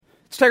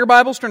take our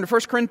Bibles, turn to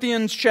 1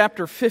 Corinthians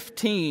chapter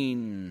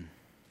 15.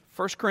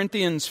 1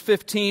 Corinthians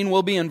 15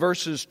 will be in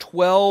verses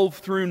 12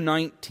 through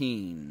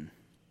 19.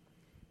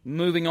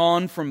 Moving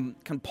on from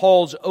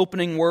Paul's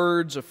opening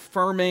words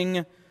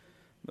affirming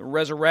the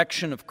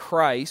resurrection of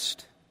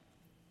Christ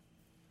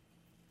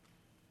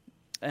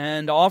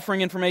and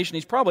offering information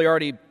he's probably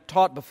already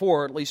taught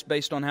before, at least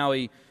based on how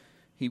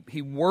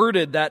he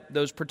worded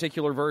those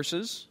particular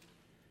verses,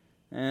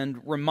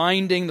 and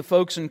reminding the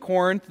folks in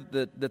Corinth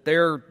that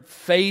their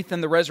faith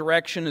in the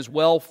resurrection is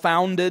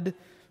well-founded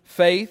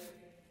faith.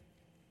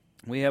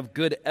 We have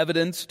good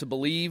evidence to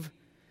believe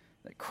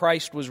that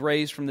Christ was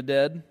raised from the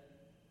dead.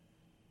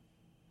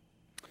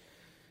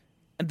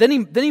 And then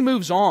he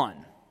moves on.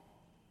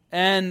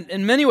 And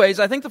in many ways,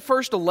 I think the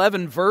first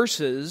 11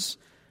 verses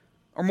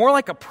are more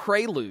like a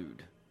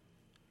prelude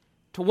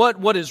to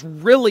what is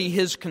really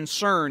his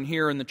concern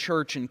here in the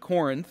church in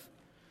Corinth.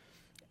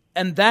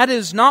 And that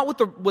is not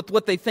with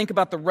what they think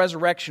about the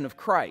resurrection of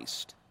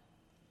Christ,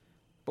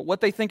 but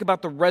what they think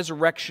about the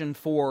resurrection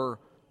for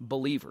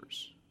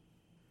believers.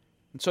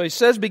 And so he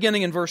says,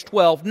 beginning in verse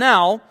 12,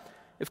 "Now,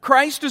 if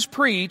Christ is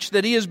preached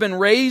that he has been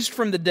raised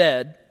from the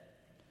dead,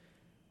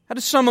 how do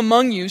some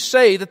among you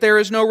say that there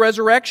is no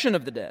resurrection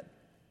of the dead?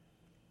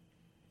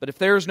 But if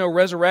there is no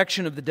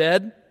resurrection of the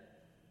dead,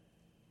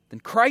 then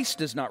Christ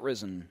is not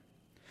risen.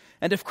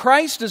 And if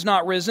Christ is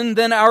not risen,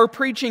 then our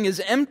preaching is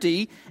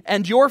empty,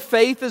 and your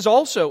faith is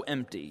also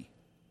empty.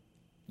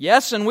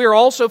 Yes, and we are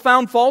also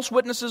found false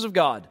witnesses of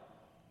God,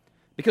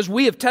 because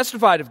we have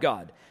testified of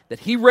God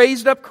that He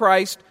raised up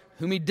Christ,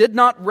 whom He did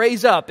not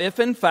raise up, if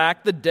in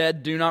fact the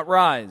dead do not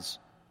rise.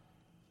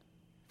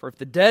 For if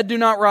the dead do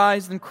not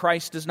rise, then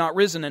Christ is not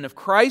risen. And if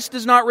Christ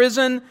is not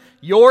risen,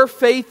 your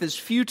faith is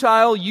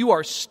futile, you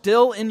are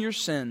still in your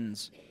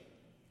sins.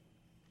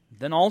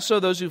 Then also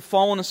those who've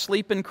fallen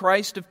asleep in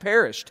Christ have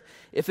perished.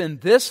 If in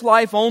this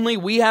life only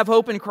we have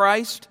hope in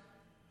Christ,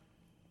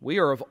 we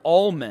are of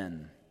all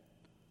men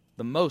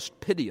the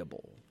most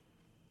pitiable."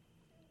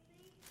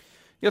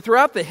 You know,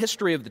 throughout the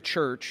history of the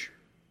church,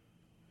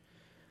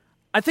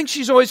 I think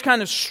she's always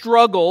kind of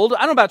struggled. I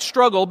don't know about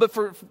struggle, but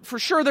for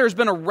sure there's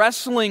been a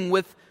wrestling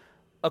with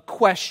a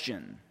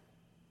question.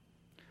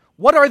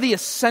 What are the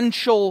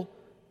essential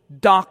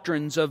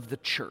doctrines of the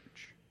church?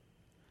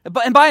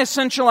 And by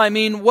essential, I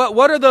mean,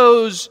 what are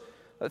those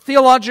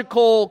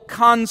theological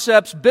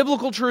concepts,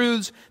 biblical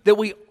truths that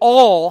we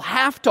all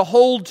have to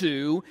hold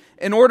to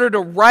in order to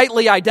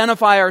rightly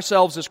identify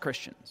ourselves as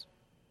Christians?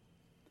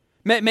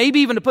 Maybe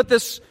even to put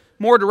this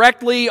more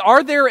directly,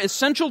 are there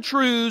essential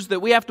truths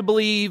that we have to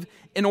believe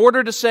in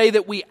order to say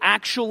that we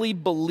actually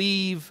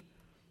believe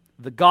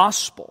the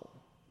gospel?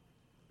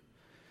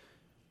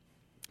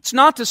 It's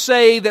not to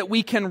say that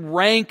we can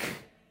rank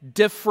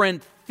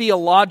different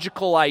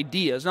theological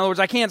ideas. In other words,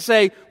 I can't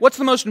say, what's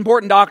the most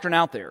important doctrine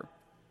out there?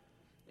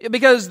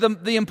 Because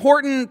the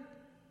important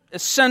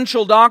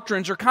essential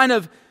doctrines are kind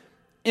of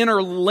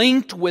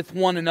interlinked with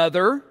one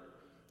another,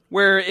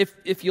 where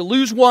if you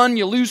lose one,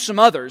 you lose some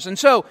others. And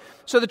so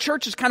the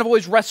church has kind of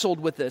always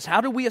wrestled with this.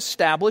 How do we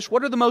establish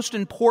what are the most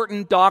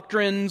important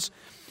doctrines?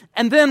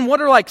 And then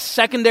what are like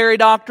secondary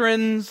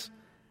doctrines?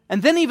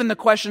 And then even the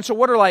question, so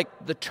what are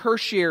like the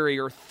tertiary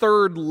or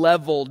third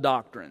level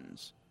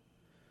doctrines?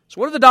 So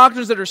what are the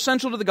doctrines that are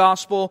essential to the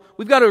gospel?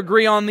 We've got to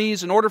agree on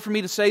these in order for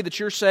me to say that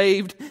you're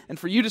saved and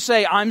for you to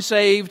say I'm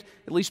saved,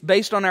 at least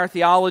based on our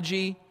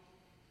theology.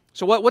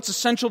 So what's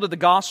essential to the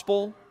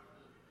gospel?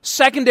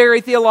 Secondary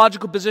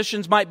theological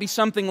positions might be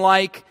something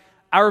like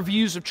our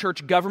views of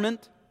church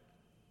government.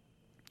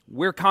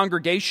 We're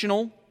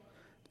congregational.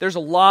 There's a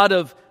lot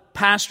of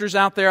pastors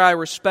out there I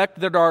respect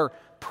that are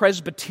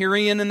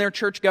Presbyterian in their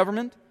church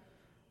government.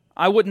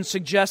 I wouldn't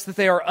suggest that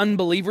they are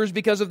unbelievers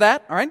because of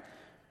that, all right?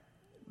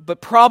 But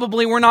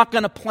probably we're not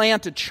going to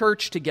plant a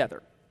church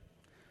together.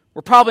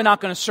 We're probably not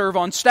going to serve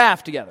on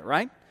staff together,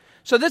 right?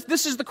 So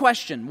this is the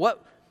question. What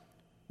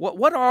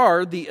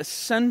are the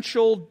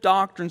essential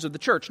doctrines of the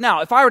church? Now,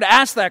 if I were to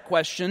ask that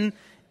question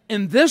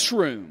in this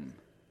room,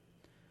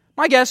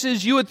 my guess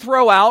is you would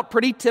throw out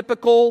pretty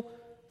typical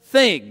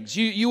things.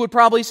 You would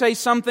probably say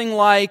something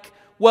like,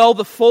 well,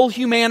 the full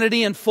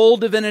humanity and full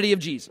divinity of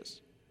Jesus.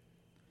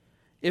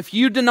 If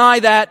you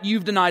deny that,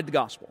 you've denied the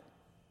gospel.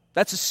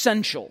 That's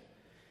essential.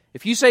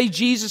 If you say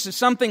Jesus is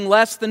something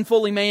less than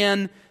fully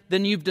man,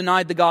 then you've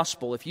denied the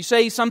gospel. If you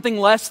say something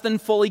less than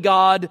fully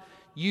God,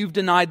 you've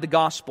denied the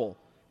gospel.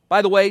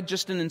 By the way,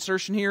 just an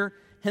insertion here,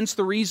 hence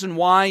the reason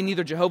why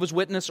neither Jehovah's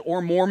Witness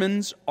or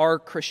Mormons are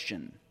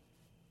Christian.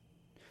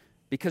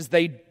 Because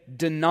they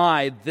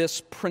deny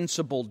this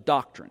principled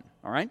doctrine,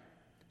 all right?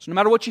 So no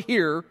matter what you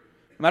hear,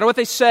 no matter what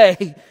they say,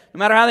 no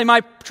matter how they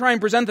might try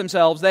and present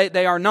themselves,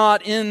 they are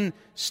not in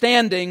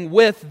standing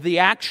with the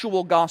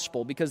actual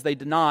gospel because they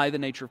deny the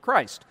nature of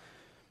Christ.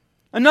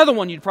 Another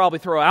one you'd probably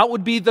throw out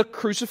would be the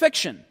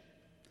crucifixion.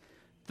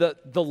 The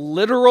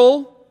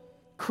literal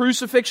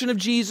crucifixion of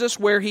Jesus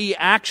where He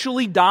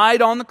actually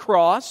died on the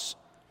cross,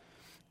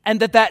 and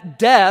that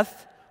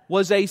death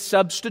was a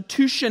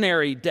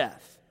substitutionary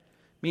death.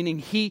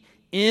 Meaning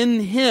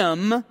in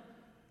Him,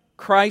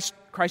 Christ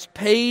Christ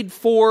paid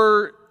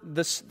for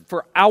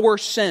our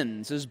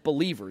sins as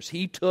believers.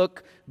 He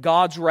took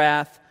God's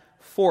wrath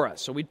for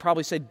us. So we'd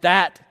probably say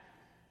that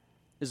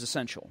is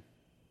essential.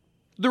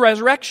 The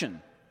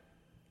resurrection.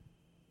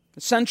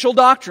 Essential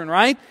doctrine,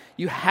 right?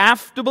 You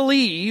have to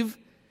believe,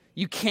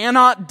 you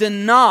cannot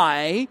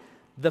deny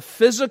the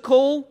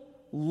physical,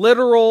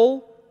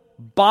 literal,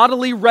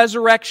 bodily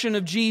resurrection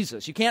of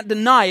Jesus. You can't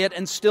deny it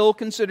and still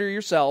consider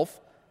yourself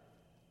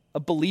a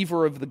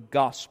believer of the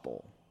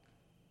gospel.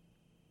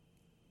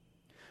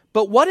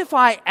 But what if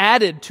I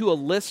added to a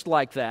list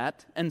like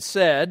that and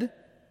said,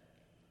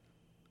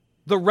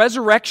 the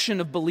resurrection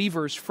of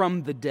believers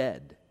from the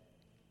dead?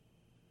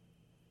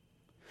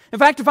 In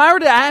fact, if I were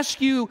to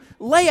ask you,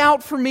 lay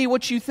out for me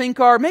what you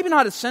think are, maybe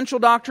not essential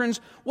doctrines,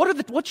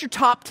 what's your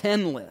top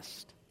 10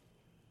 list?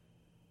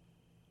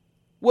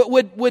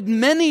 Would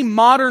many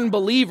modern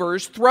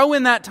believers throw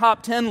in that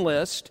top 10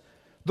 list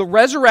the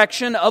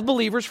resurrection of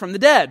believers from the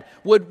dead?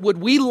 Would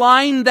we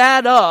line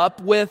that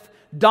up with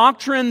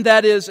doctrine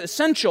that is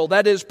essential,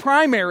 that is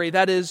primary,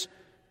 that is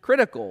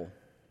critical?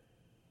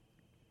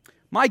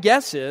 My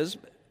guess is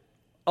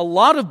a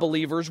lot of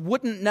believers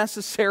wouldn't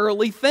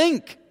necessarily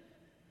think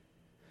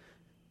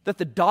that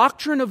the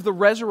doctrine of the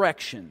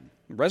resurrection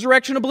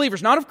of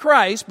believers, not of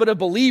Christ, but of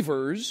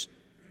believers,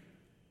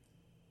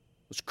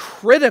 was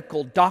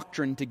critical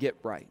doctrine to get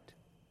right.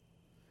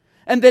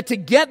 And that to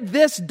get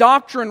this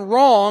doctrine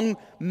wrong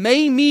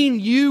may mean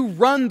you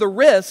run the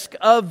risk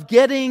of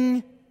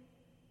getting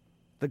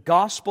the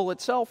gospel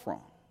itself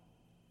wrong.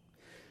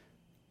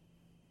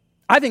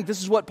 I think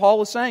this is what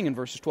Paul is saying in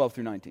verses 12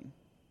 through 19.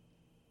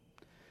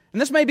 And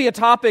this may be a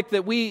topic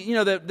that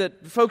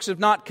that folks have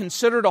not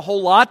considered a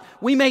whole lot.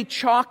 We may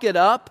chalk it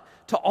up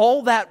to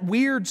all that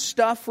weird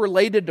stuff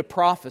related to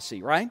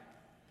prophecy, right?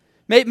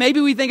 Maybe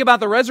we think about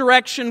the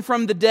resurrection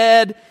from the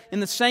dead in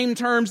the same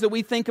terms that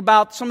we think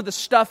about some of the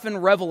stuff in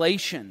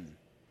Revelation.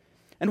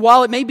 And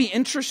while it may be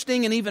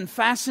interesting and even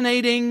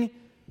fascinating,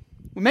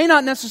 we may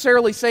not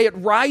necessarily say it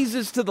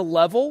rises to the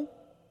level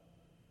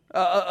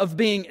of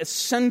being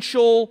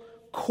essential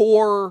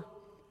core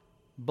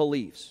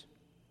beliefs.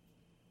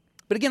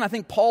 But again, I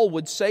think Paul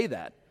would say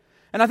that.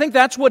 And I think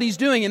that's what he's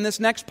doing in this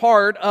next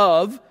part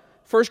of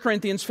 1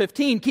 Corinthians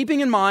 15, keeping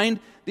in mind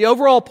the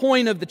overall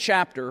point of the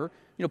chapter.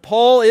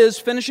 Paul is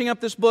finishing up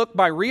this book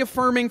by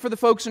reaffirming for the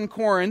folks in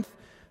Corinth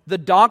the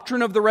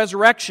doctrine of the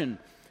resurrection,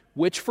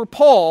 which for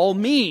Paul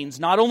means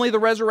not only the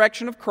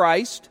resurrection of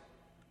Christ,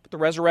 but the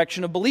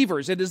resurrection of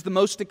believers. It is the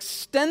most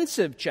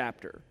extensive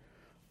chapter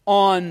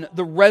on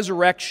the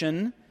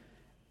resurrection,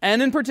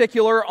 and in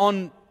particular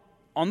on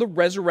the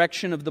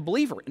resurrection of the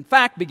believer. In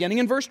fact, beginning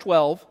in verse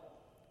 12,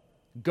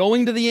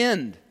 going to the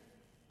end,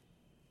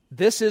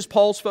 this is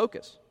Paul's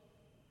focus.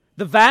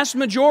 The vast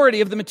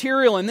majority of the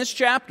material in this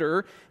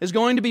chapter is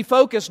going to be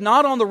focused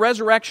not on the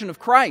resurrection of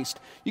Christ.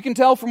 You can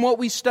tell from what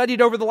we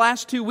studied over the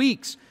last 2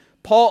 weeks.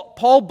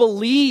 Paul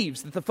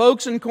believes that the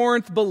folks in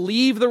Corinth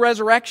believe the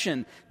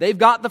resurrection. They've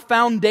got the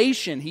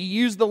foundation. He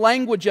used the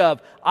language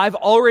of, I've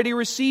already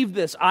received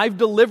this. I've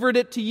delivered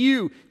it to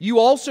you. You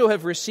also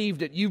have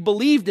received it. You've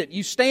believed it.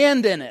 You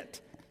stand in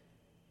it.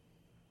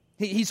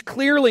 He's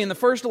clearly in the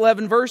first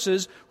 11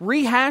 verses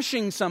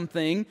rehashing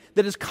something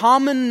that is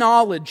common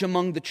knowledge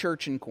among the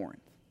church in Corinth.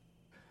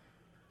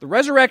 The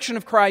resurrection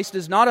of Christ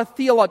is not a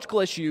theological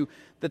issue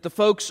that the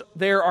folks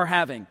there are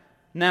having.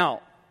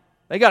 Now,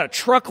 they got a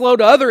truckload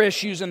of other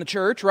issues in the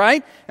church,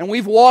 right? And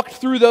we've walked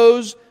through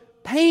those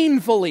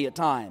painfully at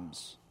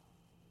times.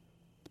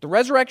 But the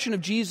resurrection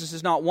of Jesus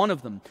is not one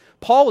of them.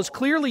 Paul is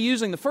clearly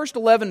using the first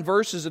 11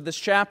 verses of this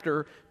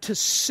chapter to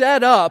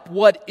set up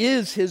what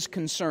is his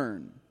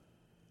concern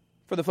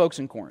for the folks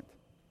in Corinth.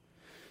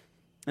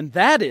 And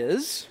that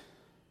is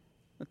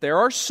that there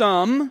are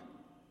some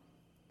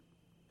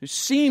who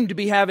seem to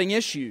be having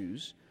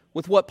issues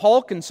with what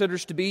Paul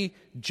considers to be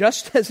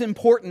just as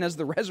important as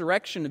the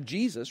resurrection of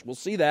Jesus. We'll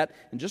see that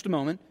in just a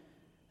moment.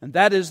 And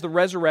that is the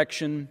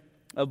resurrection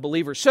of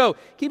believers. So,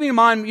 keeping in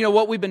mind,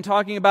 what we've been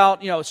talking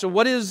about, so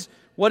what is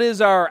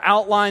our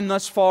outline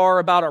thus far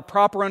about our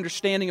proper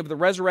understanding of the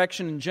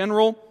resurrection in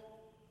general?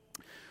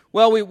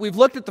 Well, we've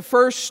looked at the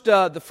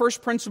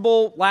first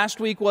principle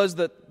last week was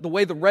that the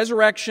way the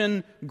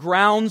resurrection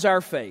grounds our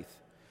faith.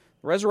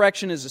 The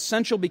resurrection is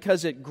essential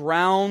because it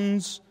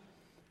grounds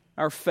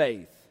our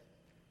faith.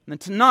 And then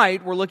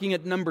tonight we're looking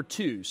at number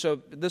 2.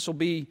 So this will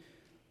be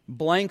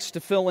blanks to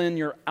fill in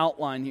your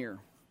outline here.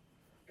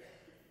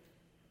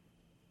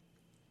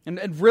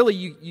 And really,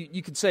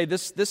 you could say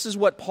this is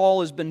what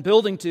Paul has been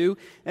building to,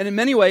 and in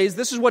many ways,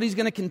 this is what he's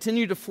going to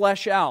continue to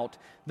flesh out.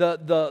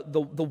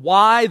 The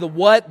why, the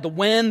what, the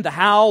when, the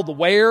how, the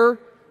where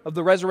of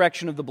the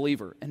resurrection of the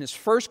believer. And his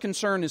first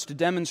concern is to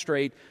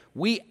demonstrate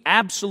we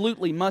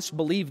absolutely must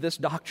believe this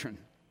doctrine.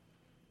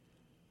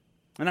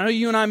 And I know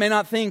you and I may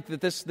not think that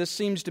this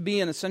seems to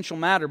be an essential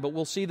matter, but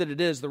we'll see that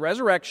it is. The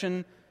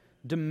resurrection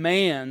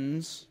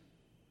demands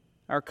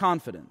our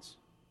confidence.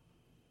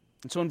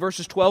 And so in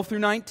verses 12 through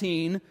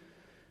 19,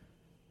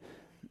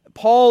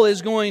 Paul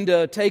is going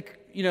to take,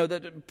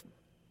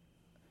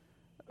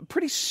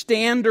 pretty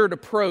standard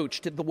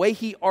approach to the way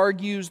he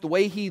argues, the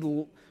way he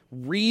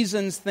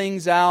reasons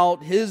things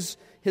out, his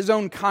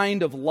own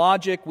kind of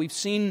logic. We've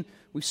seen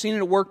it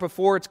at work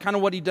before. It's kind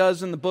of what he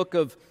does in the book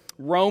of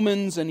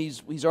Romans, and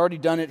he's already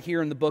done it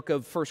here in the book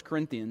of 1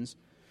 Corinthians.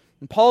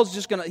 And Paul's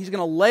he's going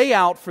to lay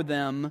out for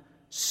them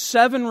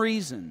 7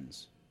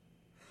 reasons,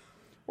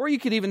 or you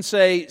could even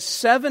say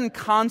 7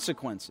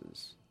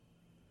 consequences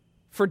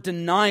for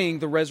denying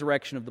the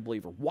resurrection of the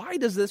believer. Why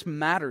does this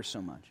matter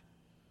so much?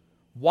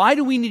 Why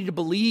do we need to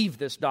believe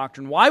this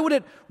doctrine? Why would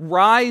it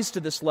rise to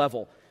this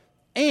level?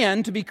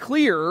 And to be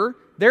clear,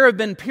 there have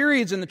been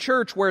periods in the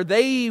church where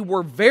they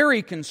were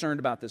very concerned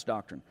about this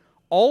doctrine.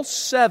 All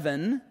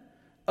 7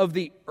 of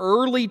the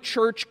early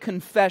church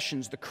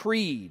confessions, the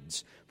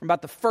creeds, from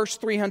about the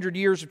first 300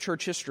 years of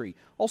church history,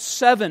 all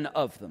 7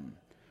 of them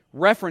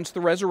reference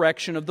the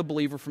resurrection of the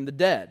believer from the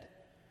dead.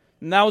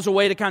 And that was a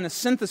way to kind of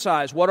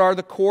synthesize what are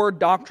the core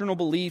doctrinal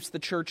beliefs the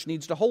church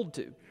needs to hold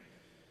to.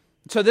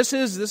 So this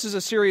is a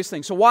serious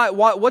thing. So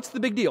what's the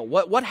big deal?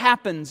 What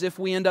happens if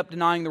we end up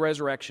denying the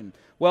resurrection?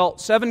 Well,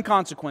 7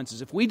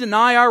 consequences. If we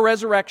deny our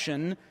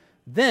resurrection,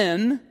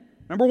 then,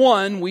 number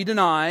 1, we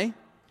deny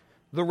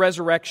the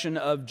resurrection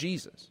of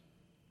Jesus.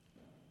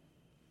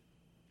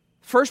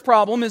 First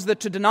problem is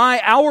that to deny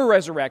our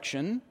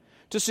resurrection,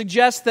 to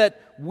suggest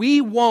that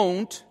we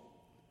won't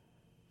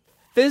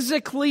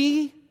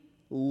physically,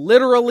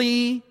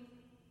 literally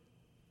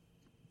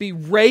be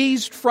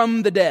raised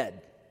from the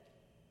dead.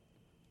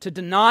 To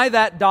deny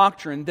that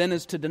doctrine then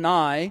is to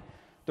deny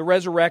the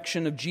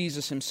resurrection of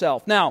Jesus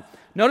himself. Now,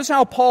 notice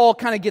how Paul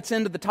kind of gets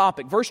into the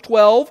topic. Verse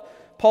 12,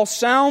 Paul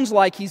sounds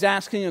like he's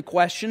asking a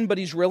question, but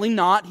he's really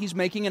not. He's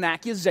making an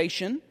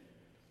accusation.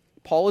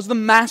 Paul is the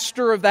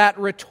master of that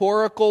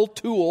rhetorical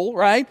tool,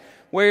 right?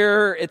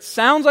 Where it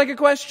sounds like a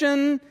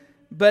question,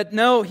 but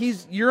no,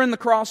 you're in the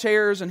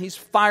crosshairs and he's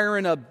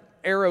firing an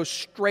arrow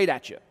straight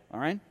at you, all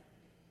right?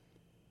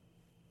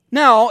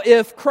 Now,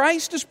 if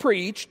Christ is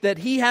preached that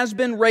He has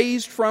been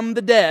raised from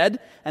the dead,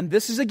 and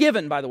this is a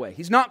given, by the way,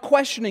 he's not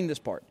questioning this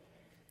part.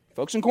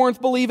 Folks in Corinth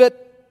believe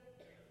it.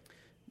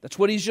 That's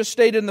what he's just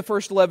stated in the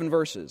first 11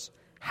 verses.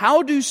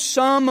 How do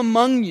some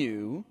among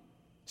you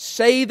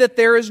say that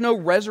there is no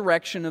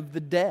resurrection of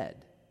the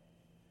dead?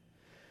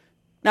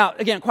 Now,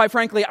 again, quite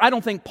frankly, I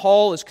don't think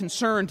Paul is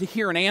concerned to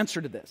hear an answer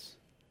to this.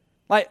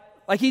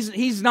 Like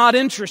he's not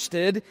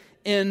interested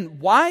in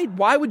why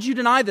would you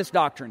deny this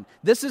doctrine?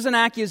 This is an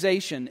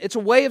accusation. It's a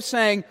way of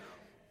saying,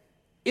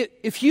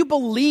 if you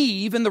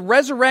believe in the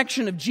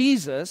resurrection of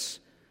Jesus,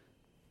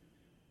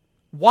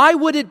 why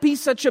would it be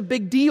such a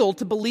big deal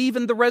to believe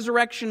in the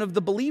resurrection of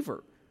the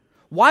believer?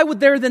 Why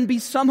would there then be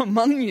some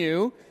among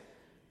you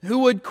who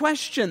would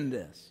question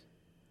this?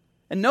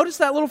 And notice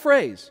that little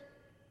phrase,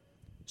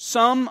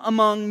 some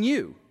among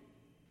you.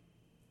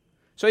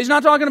 So he's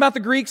not talking about the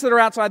Greeks that are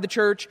outside the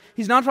church.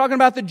 He's not talking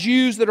about the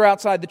Jews that are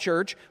outside the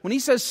church. When he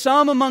says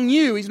some among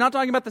you, he's not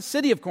talking about the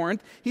city of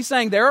Corinth. He's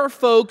saying there are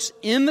folks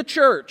in the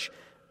church.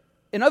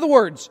 In other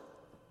words,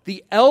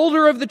 the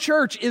elder of the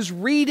church is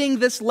reading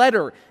this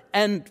letter.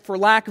 And for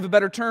lack of a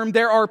better term,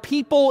 there are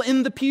people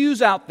in the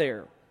pews out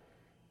there.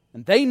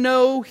 And they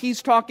know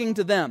he's talking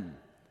to them.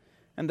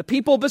 And the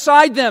people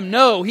beside them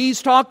know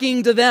he's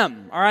talking to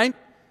them. All right?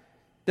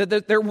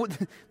 There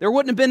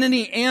wouldn't have been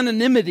any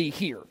anonymity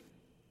here.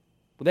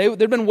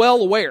 They've been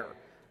well aware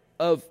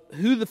of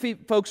who the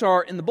folks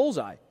are in the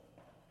bullseye.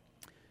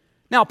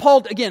 Now,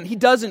 Paul, again, he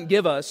doesn't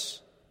give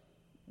us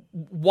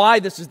why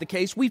this is the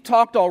case. We've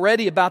talked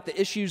already about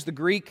the issues the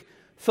Greek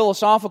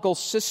philosophical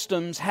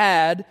systems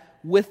had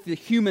with the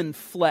human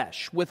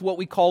flesh, with what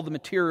we call the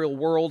material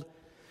world.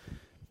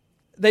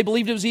 They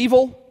believed it was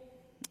evil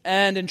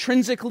and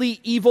intrinsically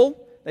evil.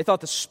 They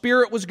thought the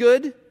spirit was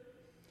good.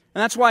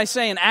 And that's why I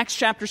say in Acts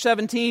chapter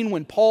 17,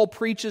 when Paul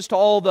preaches to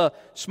all the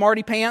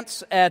smarty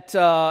pants at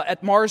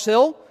Mars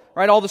Hill,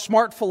 right, all the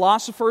smart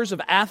philosophers of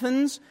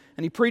Athens,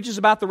 and he preaches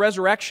about the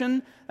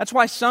resurrection, that's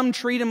why some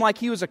treat him like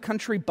he was a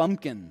country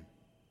bumpkin,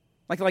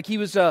 like he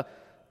was a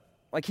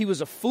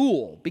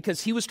fool,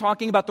 because he was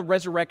talking about the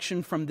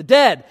resurrection from the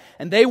dead.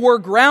 And they were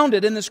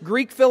grounded in this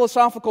Greek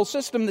philosophical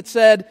system that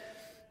said,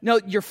 no,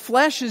 your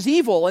flesh is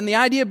evil, and the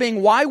idea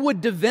being, why would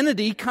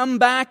divinity come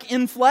back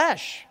in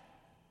flesh?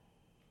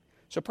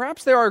 So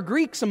perhaps there are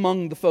Greeks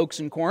among the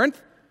folks in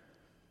Corinth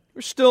who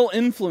are still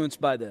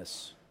influenced by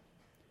this.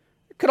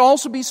 There could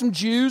also be some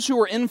Jews who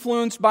were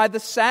influenced by the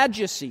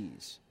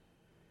Sadducees.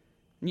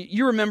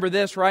 You remember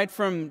this, right,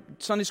 from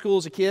Sunday school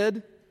as a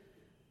kid?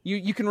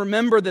 You can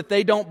remember that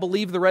they don't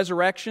believe the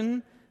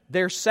resurrection.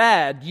 They're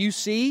sad. You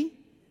see?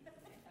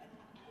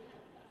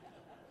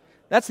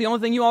 That's the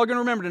only thing you all are going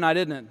to remember tonight,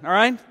 isn't it? All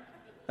right?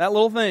 That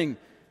little thing.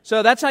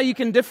 So that's how you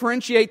can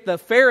differentiate the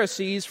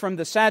Pharisees from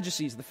the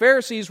Sadducees. The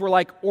Pharisees were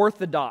like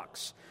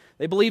orthodox.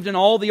 They believed in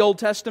all the Old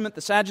Testament.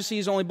 The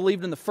Sadducees only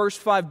believed in the first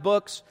 5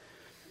 books.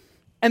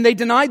 And they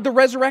denied the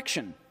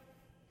resurrection.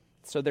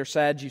 So they're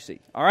Sadducees.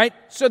 All right?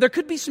 So there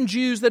could be some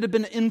Jews that have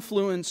been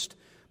influenced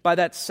by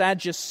that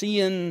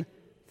Sadducean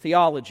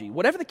theology.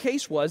 Whatever the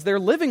case was, they're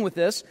living with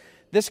this.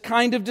 this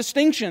kind of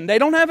distinction. They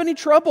don't have any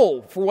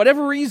trouble, for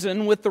whatever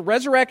reason, with the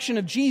resurrection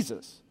of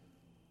Jesus.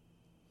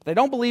 They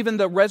don't believe in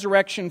the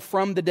resurrection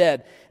from the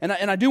dead. And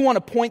I do want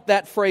to point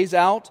that phrase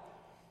out.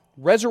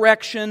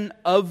 Resurrection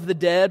of the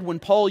dead. When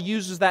Paul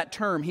uses that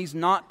term, he's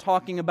not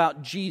talking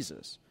about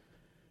Jesus.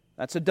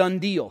 That's a done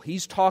deal.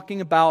 He's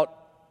talking about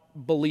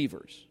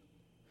believers.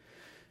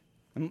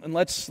 And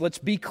let's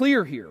be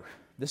clear here.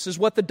 This is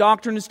what the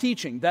doctrine is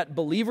teaching, that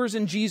believers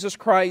in Jesus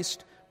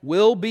Christ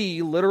will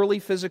be, literally,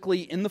 physically,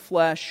 in the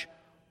flesh,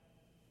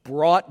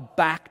 brought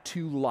back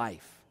to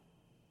life.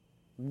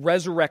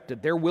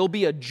 Resurrected. There will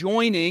be a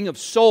joining of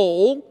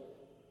soul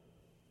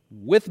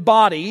with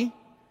body,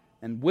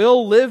 and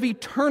will live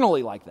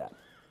eternally like that.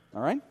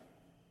 All right?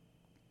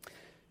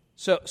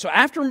 So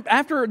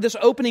after this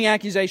opening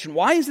accusation,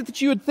 why is it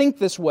that you would think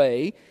this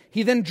way?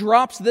 He then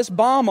drops this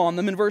bomb on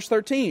them in verse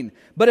 13.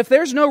 But if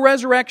there's no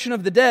resurrection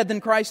of the dead, then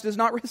Christ is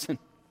not risen.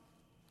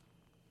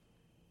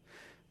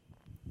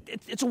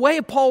 It's a way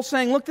of Paul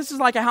saying, look, this is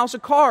like a house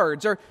of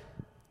cards, or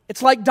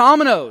it's like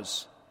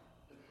dominoes.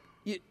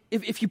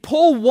 If you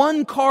pull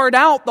one card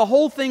out, the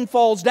whole thing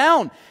falls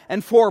down.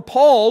 And for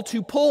Paul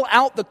to pull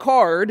out the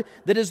card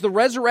that is the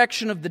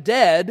resurrection of the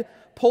dead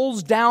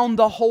pulls down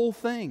the whole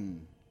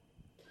thing.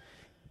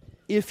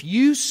 If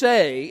you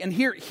say, and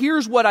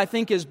here's what I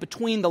think is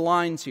between the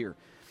lines here.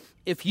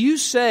 If you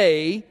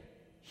say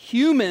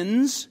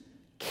humans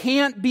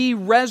can't be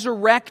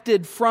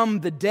resurrected from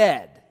the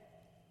dead,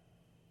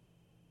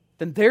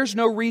 then there's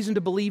no reason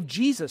to believe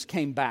Jesus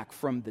came back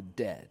from the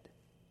dead.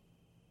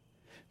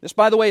 This,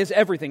 by the way, is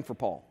everything for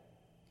Paul.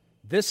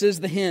 This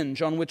is the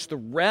hinge on which the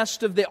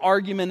rest of the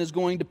argument is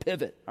going to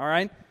pivot, all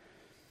right?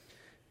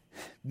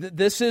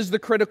 This is the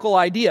critical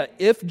idea.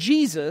 If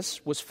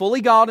Jesus was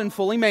fully God and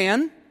fully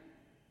man,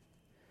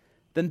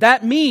 then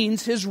that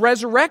means His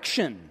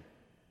resurrection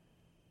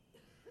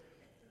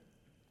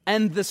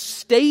and the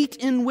state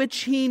in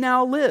which He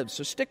now lives.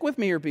 So stick with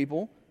me here,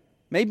 people.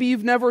 Maybe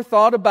you've never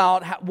thought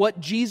about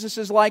what Jesus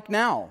is like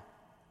now.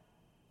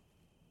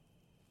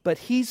 But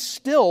He's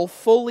still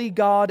fully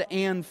God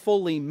and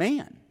fully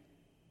man.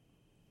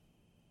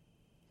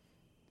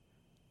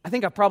 I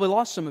think I've probably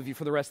lost some of you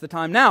for the rest of the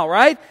time now,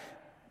 right?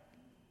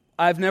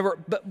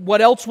 But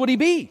what else would He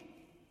be?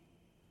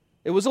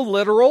 It was a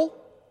literal,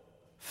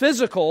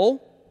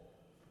 physical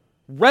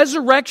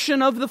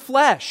resurrection of the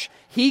flesh.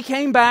 He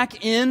came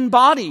back in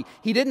body.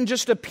 He didn't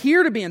just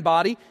appear to be in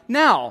body.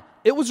 Now,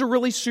 it was a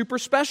really super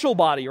special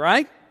body,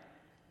 right?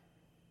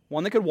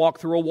 One that could walk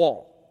through a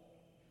wall.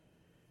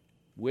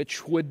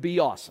 Which would be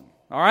awesome.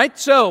 All right?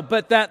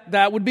 But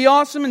that would be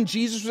awesome, and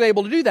Jesus was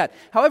able to do that.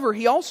 However,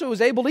 He also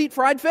was able to eat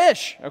fried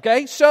fish.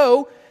 Okay?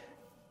 So,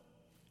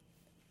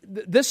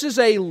 this is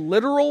a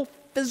literal,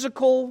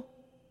 physical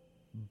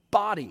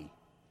body.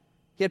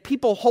 He had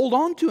people hold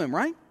on to Him,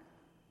 right?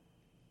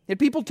 He had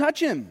people touch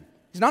Him.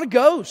 He's not a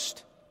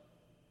ghost.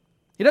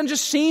 He doesn't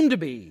just seem to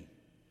be.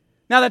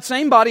 Now, that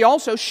same body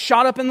also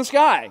shot up in the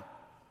sky,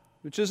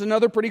 which is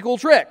another pretty cool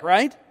trick,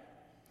 right?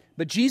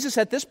 But Jesus,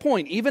 at this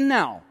point, even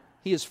now,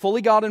 He is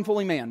fully God and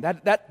fully man.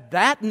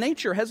 That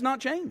nature has not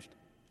changed.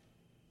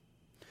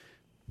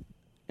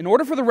 In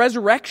order for the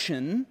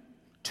resurrection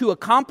to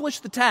accomplish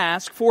the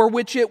task for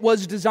which it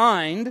was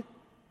designed,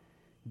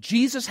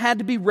 Jesus had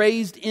to be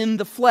raised in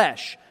the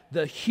flesh.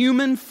 The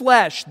human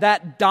flesh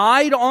that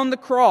died on the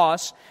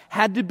cross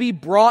had to be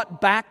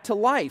brought back to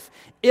life.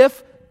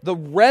 If the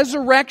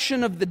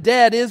resurrection of the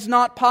dead is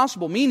not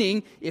possible,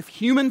 meaning if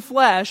human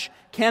flesh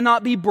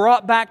cannot be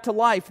brought back to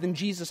life, then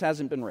Jesus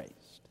hasn't been raised.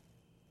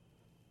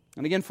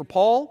 And again, for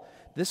Paul,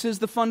 this is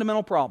the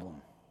fundamental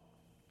problem.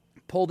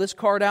 Pull this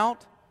card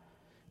out,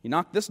 you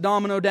knock this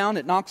domino down,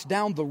 it knocks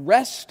down the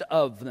rest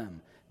of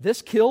them.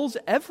 This kills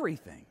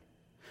everything.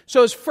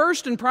 So his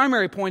first and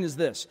primary point is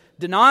this: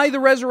 deny the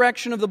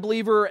resurrection of the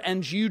believer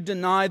and you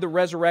deny the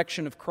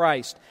resurrection of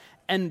Christ.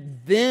 And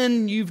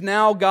then you've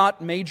now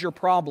got major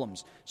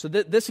problems. So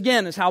this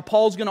again is how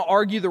Paul's going to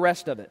argue the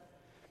rest of it.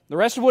 The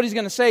rest of what he's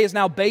going to say is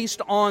now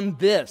based on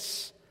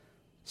this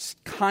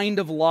kind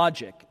of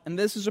logic. And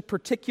this is a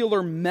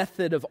particular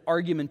method of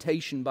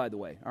argumentation, by the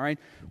way, all right,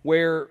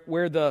 where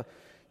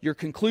your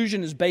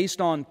conclusion is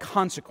based on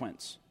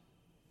consequence.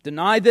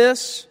 Deny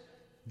this,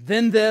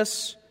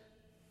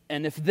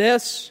 and if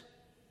this,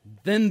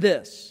 then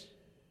this.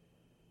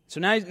 So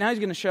now he's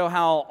going to show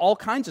how all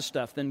kinds of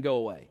stuff then go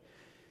away.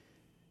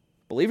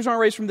 Believers aren't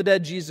raised from the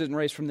dead, Jesus isn't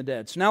raised from the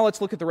dead. So now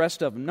let's look at the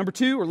rest of them. Number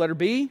 2, or letter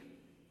B.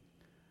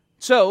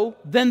 So,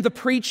 then the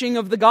preaching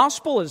of the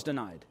gospel is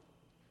denied.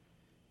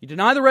 You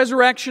deny the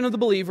resurrection of the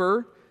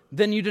believer,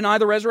 then you deny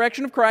the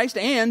resurrection of Christ,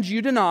 and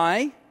you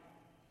deny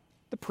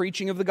the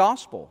preaching of the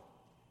gospel.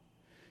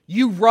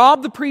 You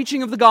rob the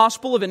preaching of the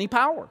gospel of any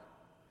power.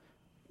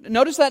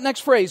 Notice that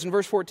next phrase in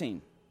verse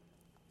 14.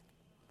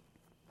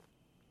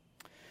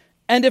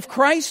 And if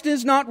Christ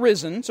is not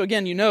risen, so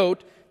again, you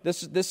note,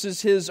 this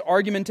is his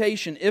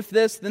argumentation. If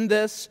this, then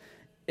this.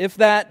 If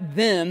that,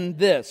 then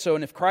this. So,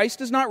 and if Christ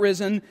is not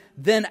risen,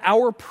 then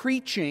our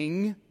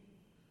preaching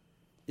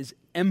is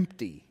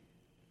empty.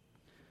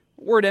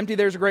 The word empty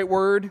there is a great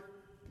word.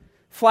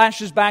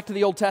 flashes back to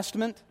the Old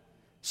Testament.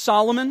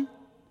 Solomon,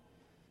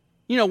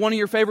 one of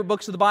your favorite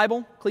books of the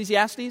Bible,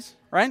 Ecclesiastes,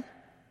 right?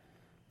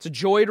 It's a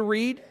joy to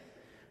read.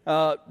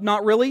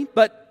 Not really,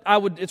 but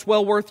it's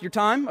well worth your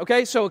time.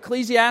 Okay, so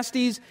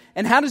Ecclesiastes,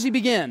 and how does he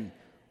begin?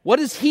 What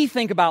does he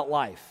think about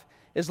life?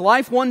 Is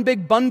life one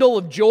big bundle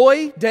of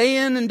joy, day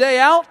in and day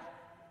out?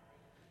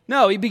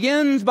 No, he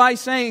begins by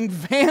saying,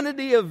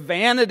 vanity of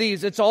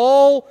vanities. It's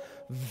all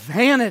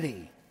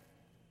vanity.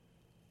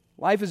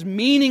 Life is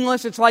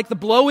meaningless. It's like the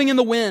blowing in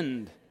the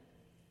wind.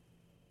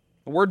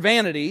 The word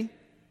vanity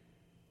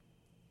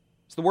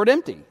is the word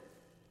empty.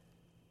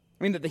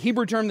 I mean, that the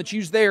Hebrew term that's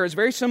used there is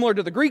very similar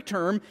to the Greek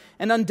term,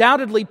 and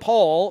undoubtedly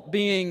Paul,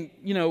 being,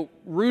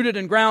 rooted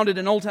and grounded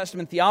in Old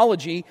Testament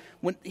theology,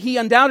 when he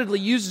undoubtedly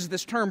uses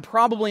this term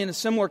probably in a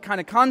similar kind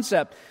of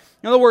concept.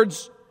 In other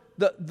words,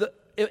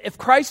 if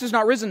Christ is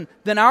not risen,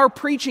 then our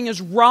preaching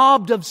is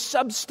robbed of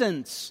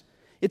substance.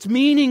 It's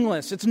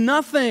meaningless. It's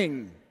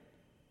nothing.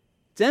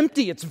 It's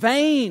empty. It's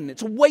vain.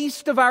 It's a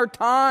waste of our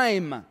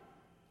time.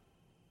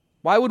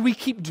 Why would we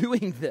keep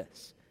doing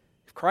this?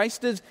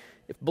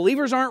 If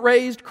believers aren't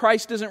raised,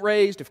 Christ isn't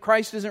raised. If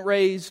Christ isn't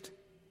raised,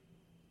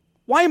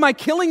 why am I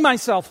killing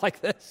myself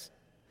like this?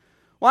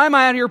 Why am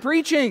I out here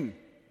preaching?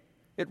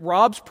 It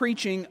robs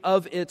preaching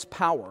of its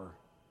power.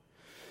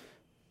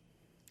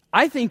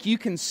 I think you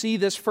can see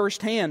this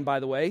firsthand, by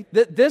the way.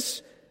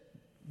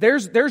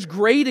 There's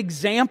great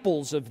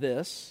examples of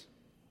this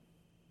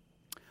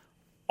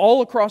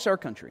all across our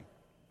country.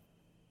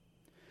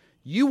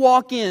 You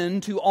walk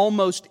into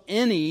almost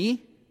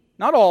any,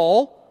 not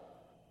all,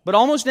 but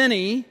almost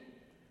any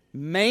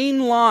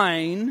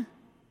mainline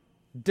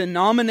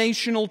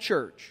denominational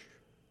church.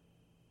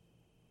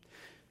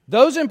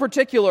 Those in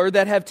particular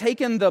that have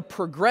taken the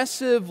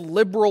progressive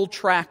liberal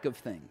track of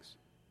things.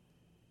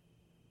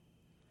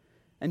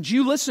 And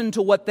you listen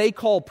to what they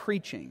call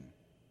preaching.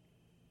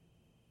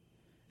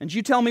 And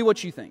you tell me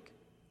what you think.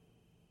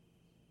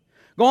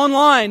 Go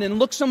online and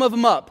look some of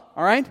them up,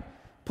 all right?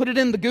 Put it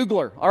in the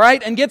Googler, all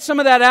right? And get some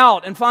of that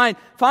out and find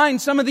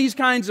some of this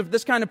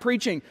kind of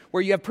preaching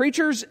where you have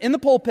preachers in the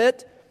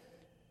pulpit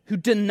who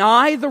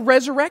deny the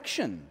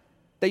resurrection.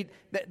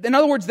 In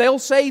other words, they'll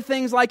say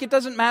things like, it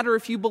doesn't matter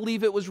if you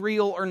believe it was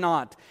real or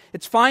not.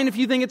 It's fine if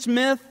you think it's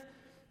myth.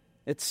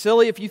 It's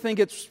silly if you think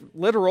it's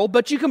literal,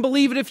 but you can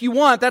believe it if you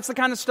want. That's the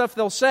kind of stuff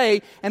they'll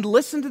say. And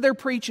listen to their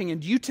preaching,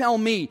 and you tell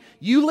me,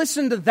 you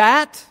listen to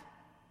that,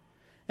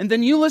 and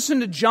then you listen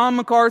to John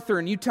MacArthur,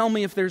 and you tell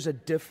me if there's a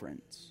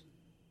difference.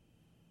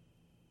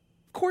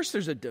 Of course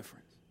there's a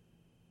difference.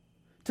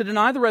 To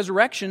deny the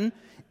resurrection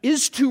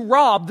is to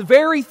rob the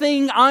very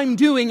thing I'm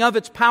doing of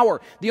its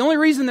power. The only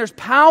reason there's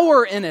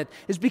power in it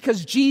is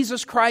because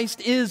Jesus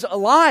Christ is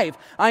alive.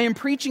 I am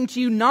preaching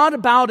to you not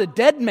about a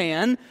dead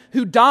man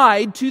who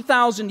died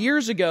 2,000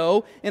 years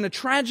ago in a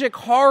tragic,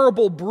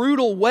 horrible,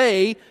 brutal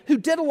way, who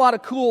did a lot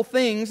of cool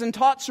things and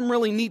taught some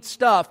really neat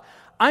stuff.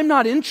 I'm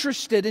not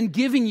interested in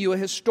giving you a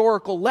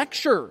historical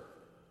lecture,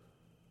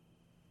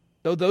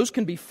 though those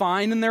can be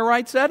fine in their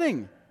right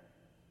setting.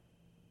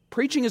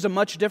 Preaching is a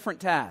much different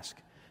task.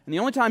 And the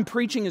only time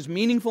preaching is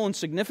meaningful and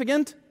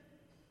significant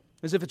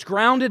is if it's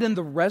grounded in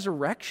the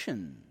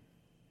resurrection.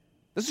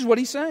 This is what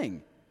he's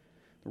saying.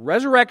 The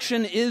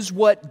resurrection is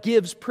what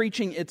gives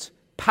preaching its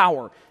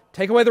power.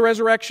 Take away the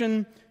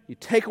resurrection, you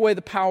take away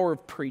the power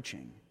of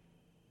preaching.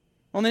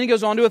 Well, and then he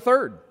goes on to a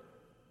third.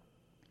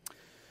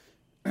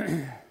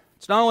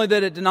 It's not only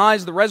that it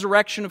denies the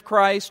resurrection of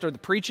Christ or the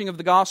preaching of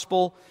the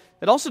gospel,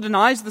 it also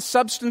denies the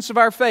substance of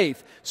our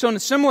faith. So in a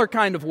similar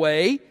kind of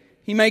way,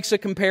 he makes a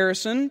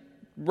comparison.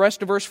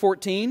 Rest of verse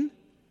 14,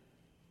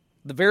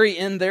 the very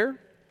end there.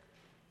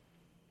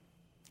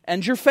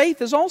 And your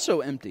faith is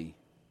also empty.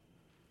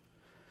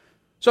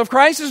 So if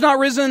Christ is not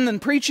risen, then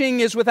preaching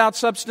is without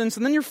substance,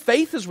 and then your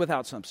faith is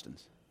without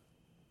substance.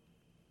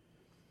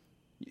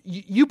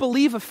 You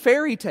believe a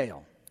fairy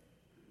tale.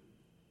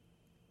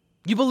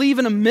 You believe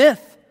in a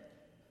myth.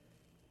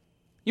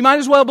 You might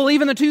as well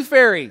believe in the tooth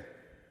fairy.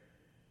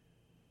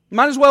 You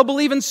might as well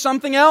believe in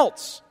something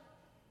else.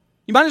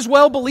 You might as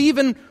well believe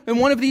in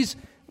one of these,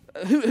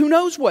 who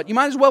knows what? You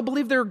might as well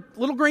believe they're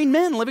little green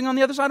men living on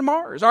the other side of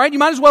Mars. All right? You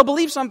might as well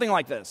believe something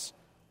like this.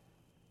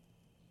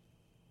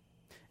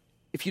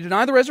 If you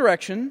deny the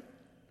resurrection,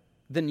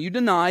 then you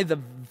deny the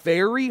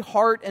very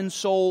heart and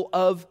soul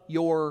of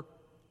your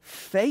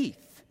faith.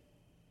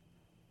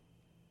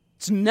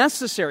 It's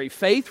necessary.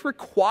 Faith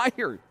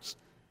requires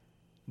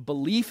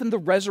belief in the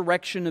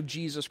resurrection of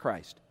Jesus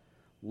Christ.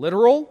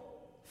 Literal,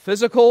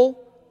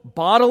 physical,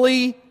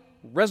 bodily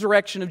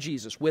resurrection of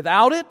Jesus.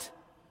 Without it,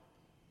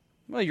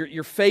 well,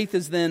 your faith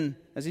is then,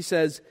 as he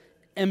says,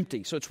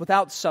 empty. So it's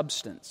without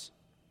substance.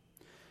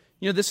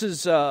 You know, this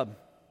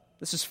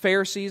is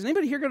fair season.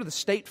 Anybody here go to the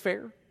state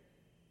fair?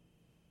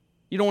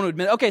 You don't want to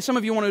admit it. Okay, some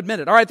of you want to admit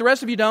it. All right, the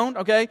rest of you don't,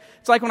 okay?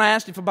 It's like when I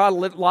asked you if I bought a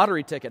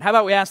lottery ticket. How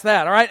about we ask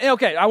that, all right?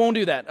 Okay, I won't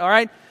do that, all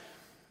right?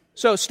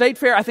 So state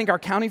fair, I think our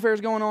county fair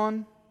is going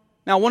on.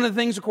 Now, one of the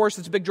things, of course,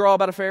 that's a big draw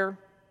about a fair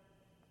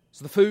is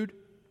the food,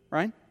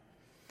 right?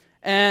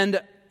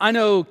 And I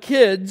know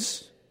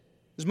kids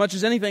as much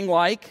as anything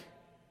like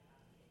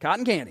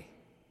cotton candy.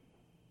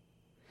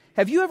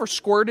 Have you ever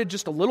squirted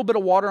just a little bit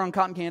of water on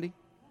cotton candy?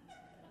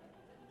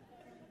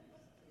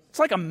 It's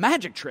like a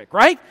magic trick,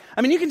 right?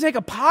 I mean, you can take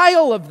a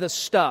pile of this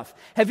stuff.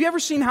 Have you ever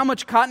seen how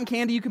much cotton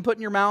candy you can put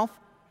in your mouth?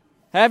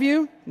 Have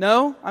you?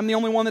 No? I'm the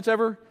only one that's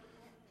ever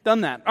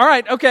done that. All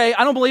right, okay,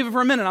 I don't believe it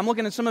for a minute. I'm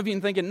looking at some of you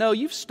and thinking, no,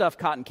 you've stuffed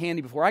cotton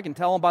candy before. I can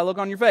tell by the look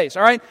on your face,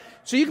 all right?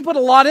 So you can put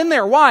a lot in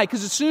there. Why?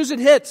 Because as soon as it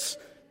hits,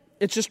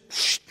 it's just,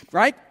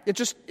 right?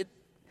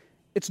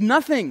 It's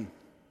nothing.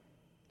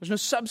 There's no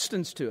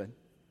substance to it.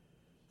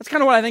 That's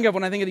kind of what I think of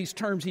when I think of these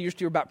terms he used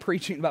to about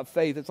preaching about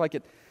faith.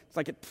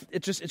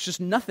 It's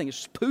just nothing. It's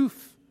just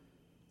poof.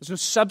 There's no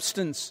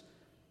substance,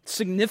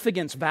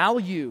 significance,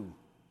 value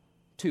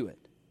to it.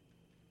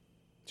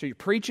 So your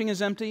preaching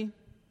is empty.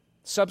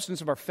 The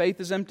substance of our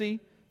faith is empty.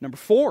 Number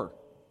 4.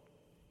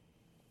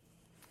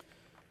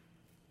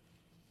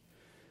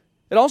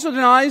 It also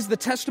denies the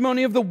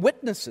testimony of the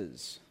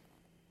witnesses.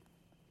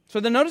 So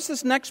then notice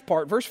this next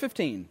part, verse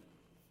 15.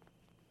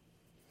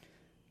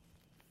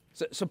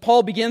 So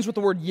Paul begins with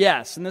the word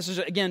yes, and this is,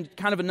 again,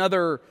 kind of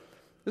another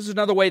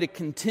way to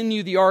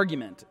continue the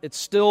argument. It's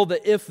still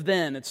the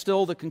if-then. It's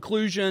still the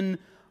conclusion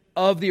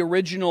of the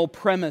original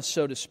premise,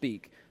 so to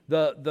speak,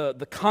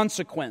 the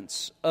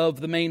consequence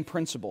of the main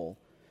principle.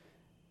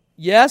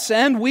 Yes,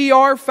 and we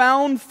are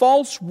found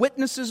false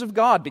witnesses of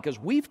God, because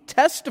we've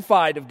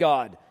testified of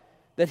God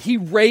that He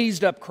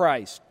raised up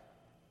Christ,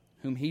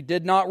 whom He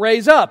did not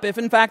raise up, if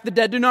in fact the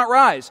dead do not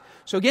rise.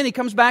 So again, he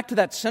comes back to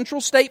that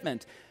central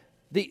statement,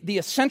 the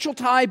essential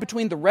tie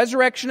between the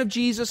resurrection of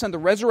Jesus and the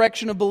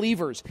resurrection of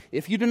believers.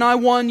 If you deny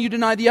one, you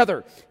deny the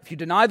other. If you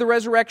deny the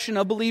resurrection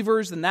of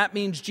believers, then that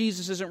means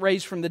Jesus isn't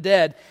raised from the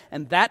dead.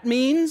 And that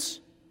means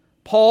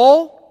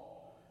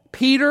Paul,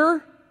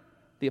 Peter,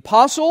 the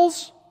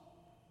apostles,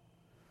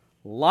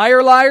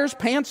 liars,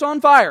 pants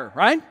on fire,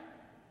 right?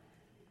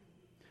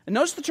 And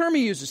notice the term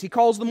he uses. He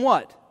calls them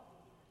what?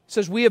 He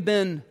says, we have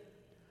been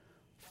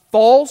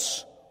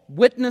false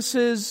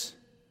witnesses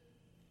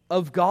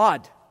of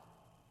God,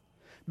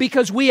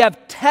 because we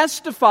have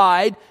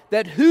testified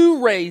that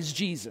who raised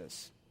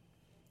Jesus?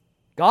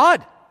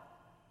 God.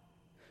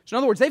 So in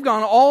other words, they've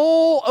gone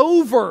all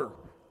over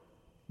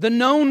the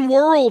known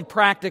world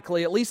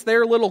practically, at least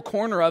their little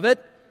corner of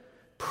it,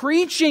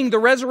 preaching the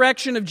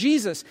resurrection of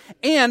Jesus.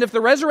 And if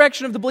the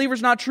resurrection of the believer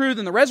is not true,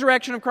 then the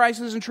resurrection of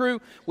Christ isn't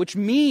true, which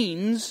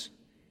means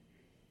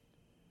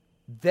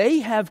they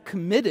have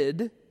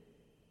committed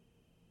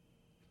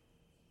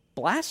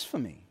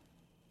blasphemy.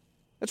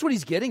 That's what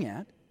he's getting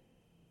at.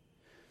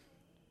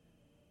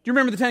 Do you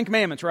remember the 10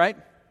 Commandments, right?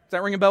 Does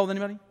that ring a bell with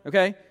anybody?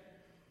 Okay.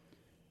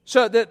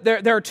 So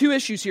there are 2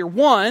 issues here.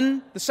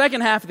 One, the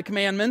second half of the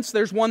commandments,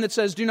 there's one that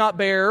says, do not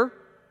bear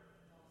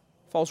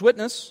false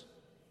witness.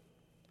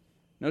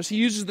 Notice he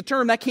uses the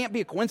term, that can't be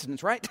a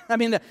coincidence, right? I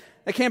mean,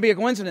 that can't be a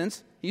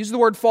coincidence. He uses the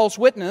word false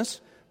witness.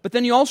 But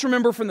then you also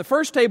remember from the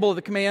first table of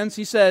the commands,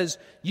 he says,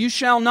 you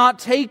shall not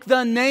take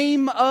the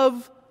name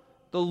of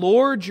the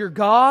Lord your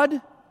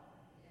God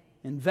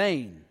in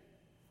vain.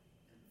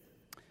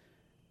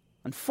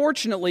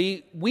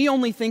 Unfortunately, we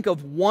only think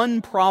of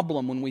one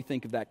problem when we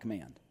think of that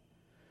command.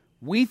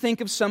 We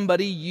think of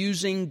somebody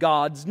using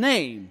God's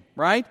name,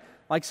 right?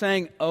 Like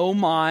saying, oh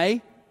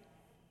my.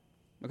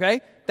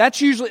 Okay?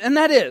 That's usually, and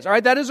that is, all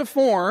right? That is a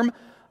form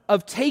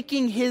of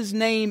taking His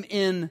name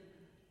in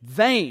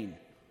vain.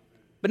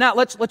 But now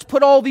let's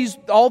put all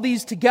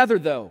these together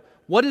though.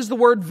 What is the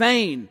word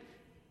vain?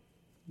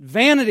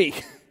 Vanity.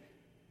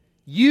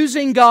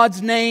 Using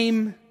God's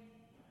name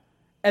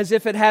as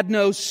if it had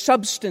no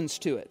substance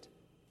to it.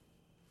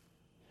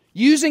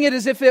 Using it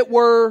as if it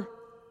were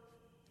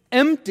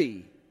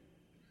empty.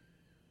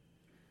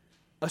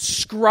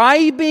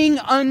 Ascribing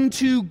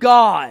unto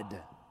God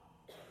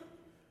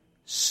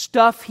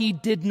stuff He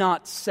did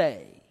not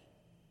say.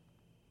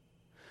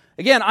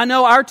 Again, I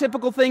know our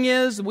typical thing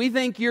is we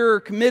think you're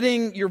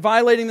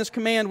violating this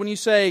command when you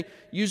say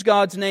use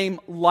God's name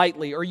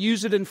lightly or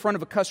use it in front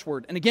of a cuss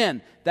word. And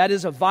again, that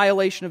is a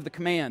violation of the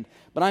command.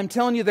 But I'm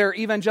telling you, there are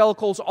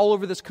evangelicals all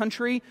over this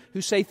country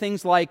who say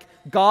things like,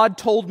 God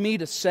told me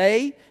to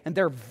say, and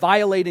they're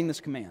violating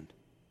this command.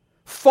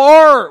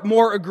 Far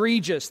more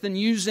egregious than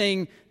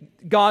using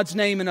God's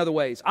name in other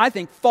ways. I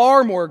think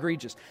far more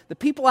egregious. The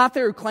people out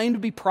there who claim to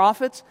be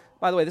prophets,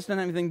 by the way, this doesn't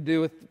have anything to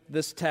do with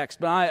this text,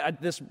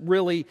 but this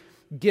really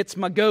gets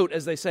my goat,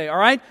 as they say, all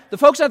right? The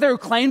folks out there who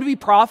claim to be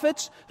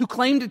prophets, who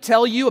claim to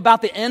tell you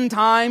about the end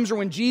times or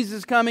when Jesus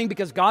is coming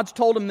because God's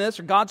told them this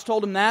or God's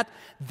told them that,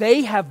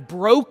 they have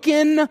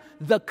broken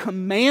the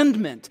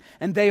commandment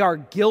and they are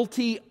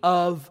guilty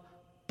of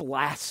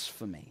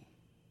blasphemy.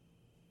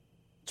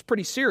 It's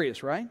pretty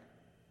serious, right?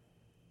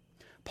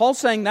 Paul's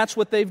saying that's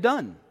what they've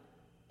done.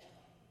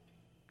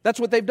 That's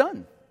what they've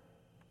done.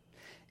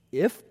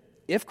 If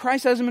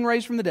Christ hasn't been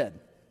raised from the dead,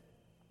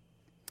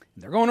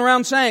 they're going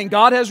around saying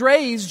God has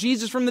raised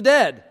Jesus from the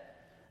dead,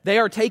 they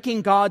are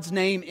taking God's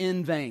name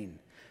in vain.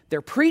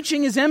 Their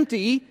preaching is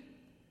empty,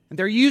 and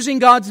they're using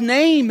God's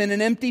name in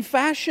an empty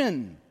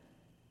fashion.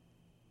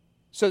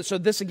 So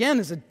this, again,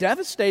 is a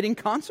devastating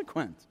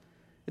consequence.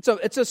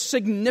 It's a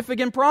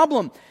significant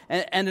problem.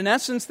 And in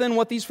essence, then,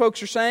 what these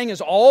folks are saying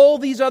is all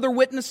these other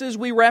witnesses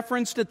we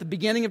referenced at the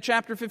beginning of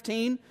chapter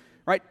 15,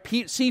 right?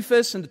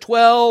 Cephas and the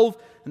 12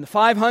 and the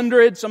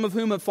 500, some of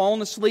whom have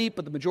fallen asleep,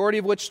 but the majority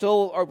of which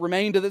still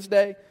remain to this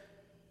day.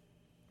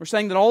 We're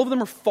saying that all of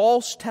them are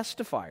false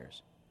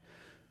testifiers,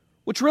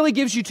 which really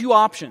gives you two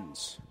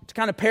options. To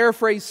kind of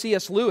paraphrase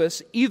C.S.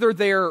 Lewis, either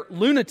they're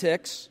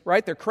lunatics,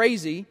 right? They're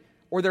crazy,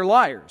 or they're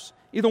liars.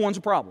 Either one's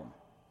a problem.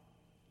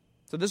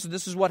 So this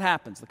is what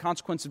happens, the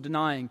consequence of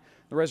denying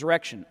the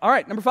resurrection. All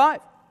right, number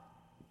 5.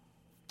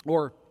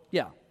 Or,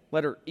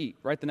 letter E,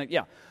 right?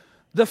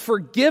 The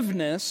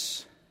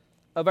forgiveness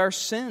of our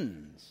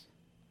sins.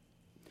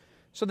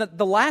 So that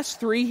the last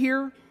 3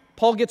 here,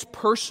 Paul gets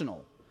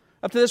personal.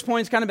 Up to this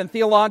point, it's kind of been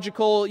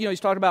theological. He's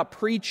talked about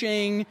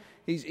preaching.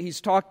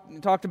 He's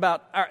talked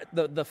about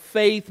the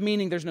faith,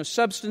 meaning there's no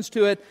substance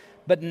to it.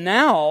 But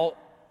now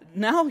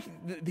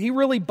he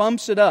really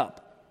bumps it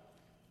up.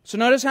 So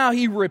notice how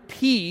he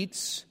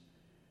repeats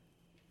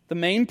the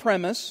main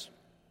premise,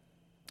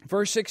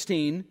 verse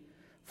 16.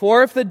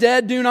 For if the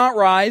dead do not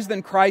rise,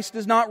 then Christ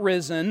is not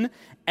risen.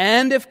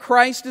 And if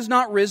Christ is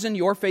not risen,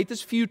 your faith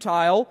is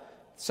futile.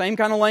 Same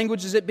kind of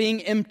language as it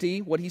being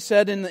empty, what he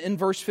said in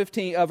verse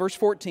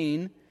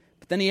 14.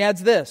 But then he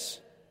adds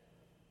this.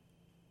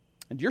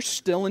 And you're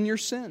still in your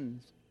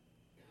sins.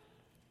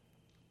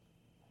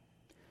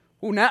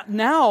 Well,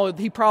 now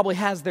he probably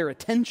has their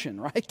attention,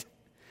 right?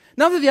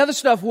 Not that the other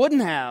stuff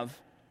wouldn't have.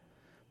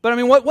 But I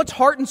mean, what's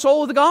heart and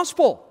soul of the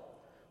gospel?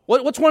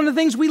 What's one of the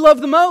things we love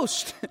the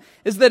most?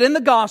 Is that in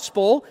the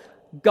gospel,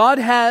 God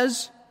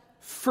has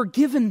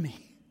forgiven me.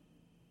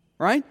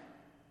 Right?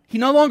 He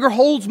no longer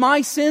holds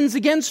my sins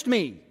against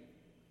me.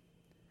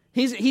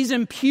 He's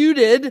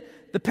imputed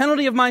the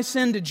penalty of my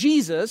sin to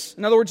Jesus.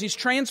 In other words, He's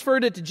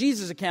transferred it to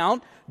Jesus'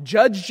 account,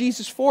 judged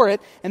Jesus for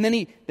it, and then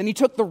he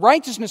took the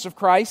righteousness of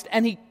Christ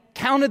and He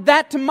counted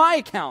that to my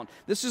account.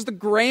 This is the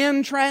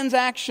grand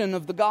transaction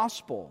of the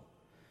gospel.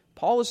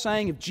 Paul is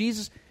saying if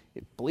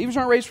believers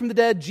aren't raised from the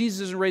dead, Jesus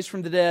isn't raised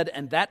from the dead,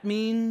 and that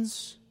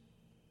means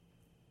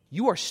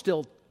you are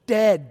still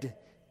dead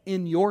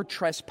in your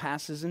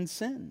trespasses and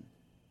sin.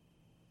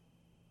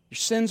 Your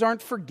sins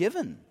aren't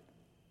forgiven.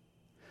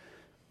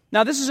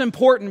 Now, this is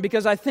important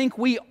because I think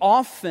we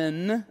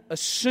often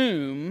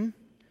assume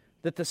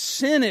that the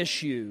sin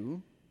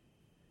issue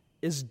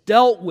is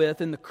dealt with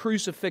in the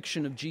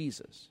crucifixion of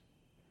Jesus.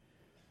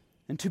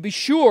 And to be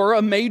sure,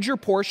 a major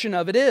portion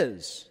of it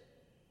is.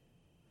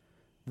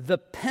 The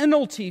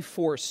penalty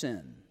for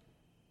sin.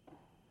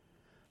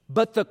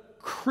 But the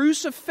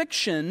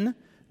crucifixion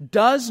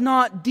does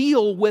not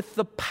deal with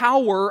the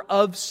power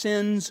of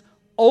sin's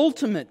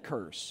ultimate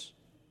curse,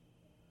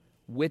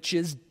 which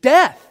is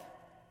death.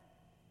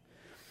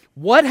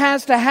 What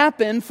has to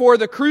happen for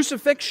the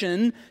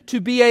crucifixion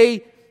to be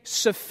a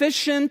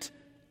sufficient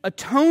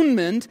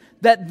atonement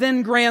that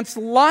then grants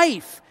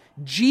life?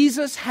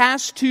 Jesus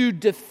has to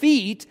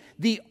defeat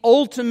the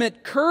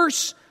ultimate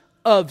curse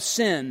of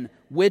sin,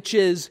 which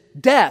is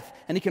death.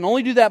 And He can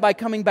only do that by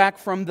coming back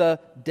from the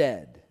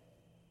dead.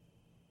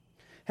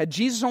 Had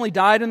Jesus only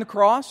died on the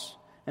cross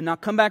and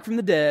not come back from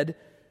the dead,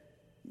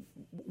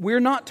 we're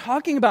not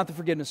talking about the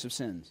forgiveness of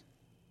sins.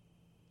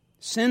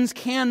 Sins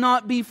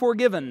cannot be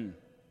forgiven.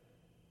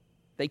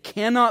 They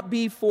cannot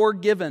be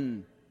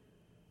forgiven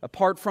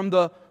apart from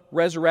the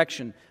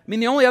resurrection. I mean,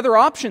 the only other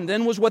option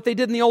then was what they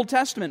did in the Old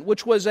Testament,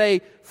 which was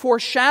a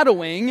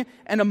foreshadowing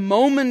and a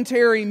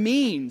momentary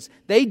means.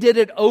 They did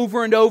it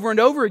over and over and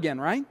over again,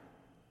 right?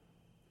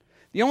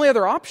 The only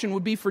other option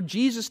would be for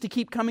Jesus to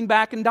keep coming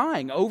back and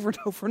dying over and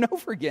over and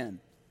over again.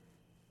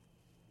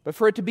 But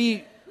for it to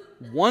be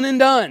one and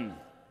done,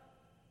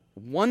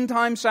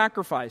 one-time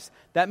sacrifice,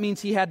 that means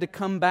He had to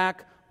come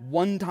back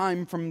one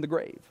time from the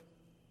grave.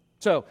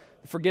 So,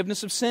 the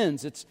forgiveness of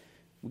sins,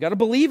 we've got to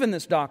believe in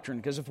this doctrine,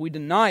 because if we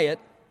deny it,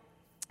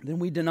 then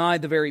we deny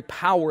the very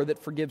power that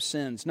forgives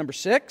sins. Number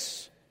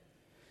 6,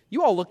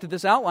 you all looked at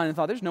this outline and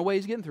thought, there's no way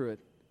he's getting through it.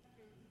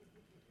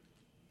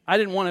 I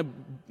didn't want to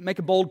make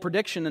a bold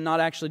prediction and not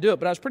actually do it,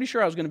 but I was pretty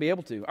sure I was going to be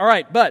able to. All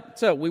right,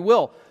 so we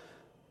will.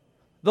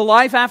 The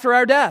life after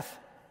our death.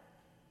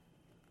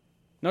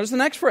 Notice the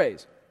next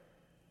phrase.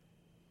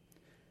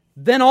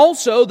 Then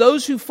also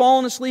those who've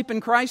fallen asleep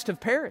in Christ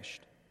have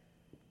perished.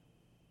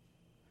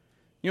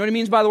 You know what he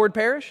means by the word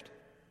perished?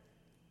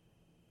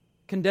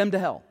 Condemned to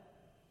hell.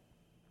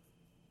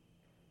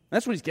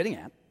 That's what he's getting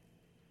at.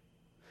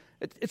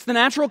 It's the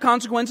natural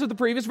consequence of the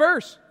previous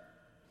verse.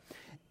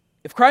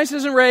 If Christ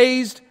isn't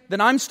raised,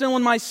 then I'm still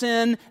in my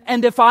sin,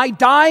 and if I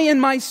die in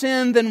my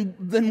sin,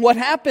 then what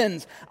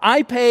happens?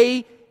 I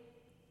pay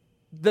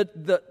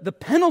the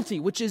penalty,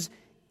 which is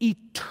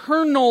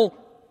eternal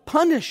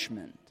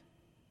punishment.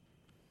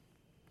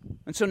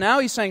 And so now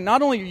he's saying,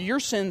 not only are your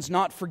sins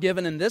not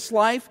forgiven in this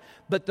life,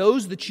 but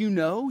those that you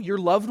know, your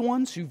loved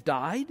ones who've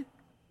died,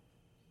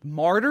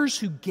 martyrs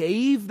who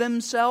gave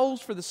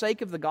themselves for the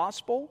sake of the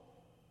gospel,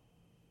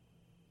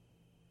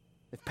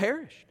 have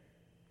perished.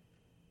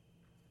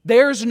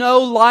 There's no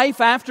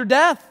life after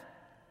death.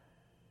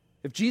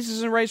 If Jesus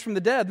isn't raised from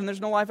the dead, then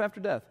there's no life after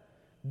death.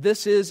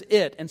 This is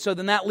it. And so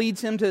then that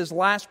leads him to his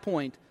last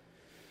point.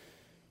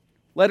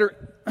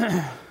 Letter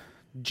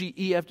G,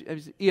 E, F,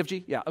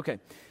 G? Yeah, okay.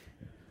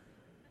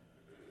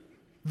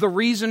 The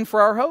reason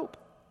for our hope.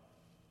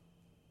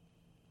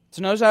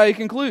 So notice how he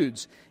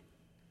concludes.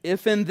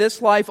 If in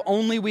this life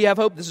only we have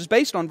hope. This is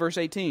based on verse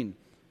 18.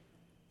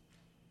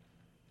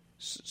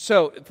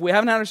 So, if we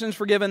haven't had our sins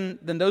forgiven,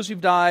 then those who've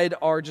died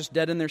are just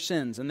dead in their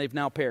sins, and they've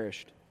now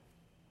perished.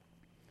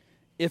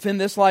 If in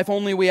this life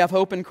only we have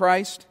hope in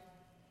Christ,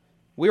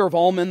 we are of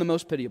all men the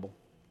most pitiable.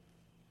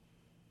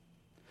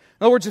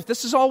 In other words, if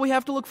this is all we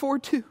have to look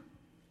forward to,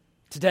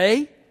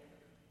 today,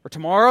 or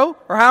tomorrow,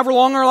 or however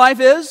long our life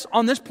is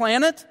on this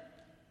planet,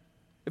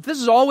 if this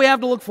is all we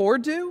have to look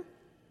forward to,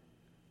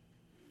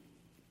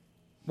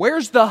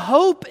 where's the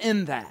hope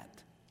in that?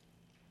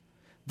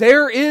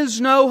 There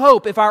is no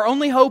hope. If our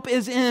only hope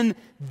is in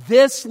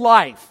this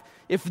life,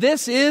 if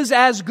this is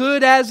as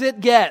good as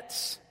it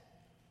gets,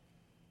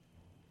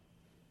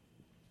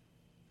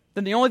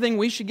 then the only thing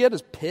we should get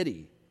is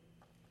pity.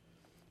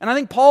 And I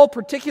think Paul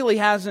particularly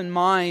has in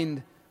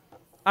mind,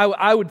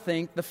 I would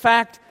think, the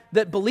fact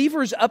that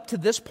believers up to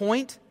this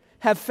point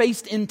have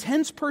faced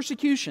intense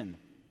persecution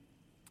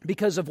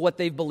because of what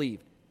they've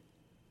believed.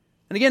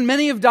 And again,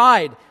 many have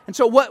died. And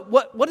so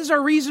what is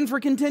our reason for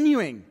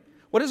continuing?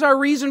 What is our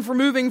reason for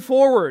moving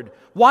forward?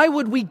 Why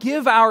would we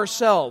give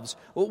ourselves?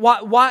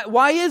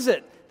 Why is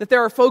it that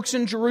there are folks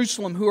in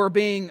Jerusalem who are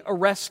being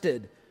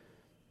arrested?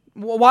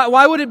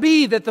 Why would it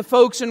be that the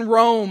folks in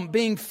Rome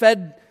being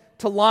fed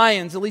to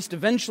lions, at least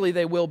eventually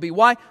they will be?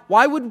 Why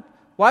would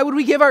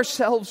we give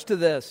ourselves to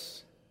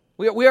this?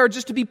 We are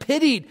just to be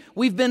pitied.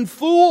 We've been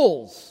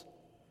fools.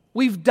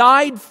 We've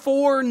died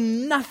for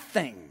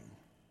nothing.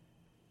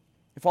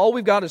 If all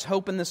we've got is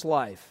hope in this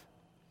life,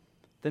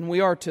 then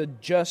we are to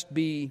just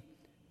be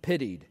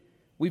pitied.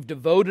 We've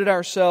devoted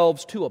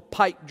ourselves to a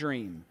pipe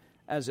dream,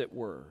 as it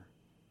were.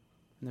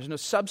 And there's no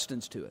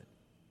substance to it.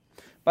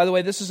 By the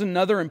way, this is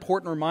another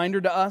important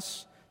reminder to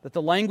us that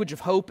the language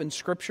of hope in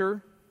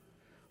Scripture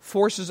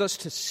forces us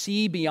to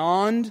see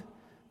beyond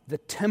the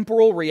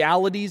temporal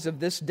realities of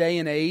this day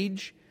and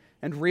age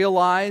and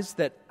realize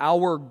that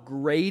our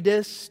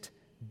greatest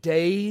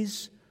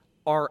days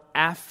are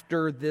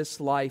after this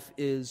life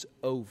is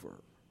over.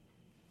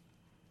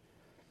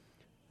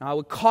 Now, I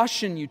would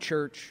caution you,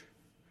 church,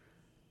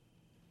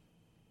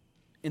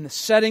 in the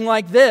setting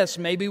like this,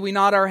 maybe we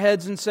nod our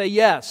heads and say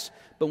yes.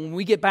 But when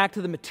we get back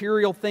to the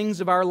material things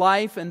of our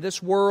life and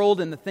this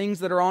world and the things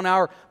that are on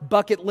our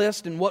bucket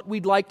list and what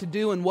we'd like to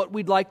do and what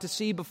we'd like to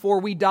see before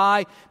we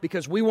die,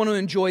 because we want to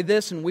enjoy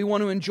this and we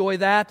want to enjoy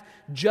that,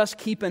 just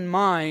keep in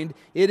mind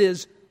it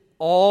is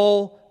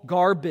all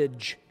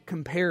garbage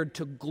compared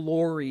to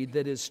glory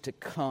that is to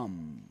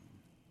come.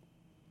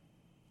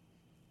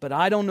 But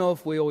I don't know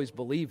if we always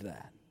believe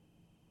that.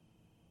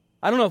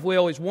 I don't know if we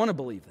always want to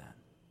believe that.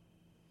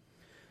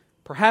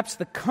 Perhaps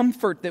the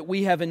comfort that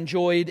we have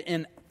enjoyed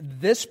in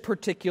this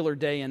particular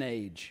day and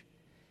age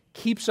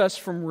keeps us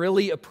from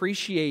really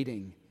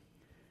appreciating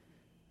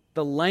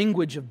the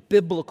language of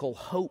biblical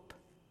hope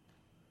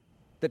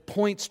that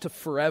points to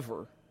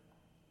forever.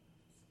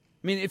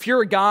 I mean, if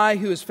you're a guy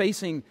who is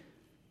facing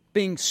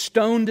being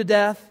stoned to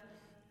death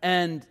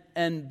and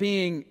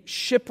being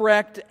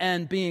shipwrecked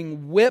and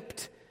being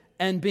whipped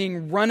and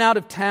being run out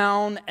of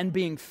town and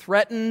being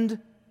threatened,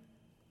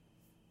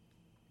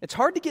 it's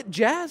hard to get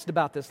jazzed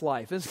about this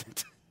life, isn't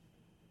it?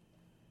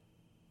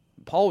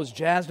 Paul was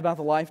jazzed about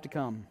the life to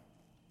come.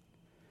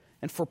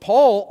 And for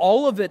Paul,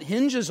 all of it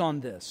hinges on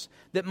this,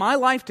 that my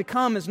life to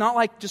come is not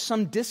like just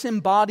some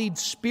disembodied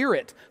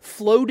spirit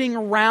floating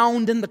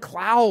around in the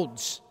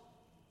clouds,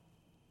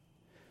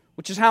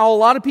 which is how a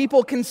lot of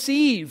people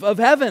conceive of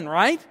heaven,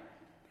 right?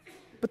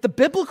 But the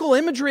biblical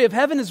imagery of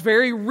heaven is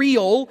very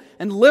real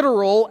and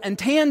literal and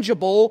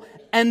tangible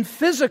and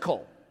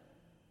physical.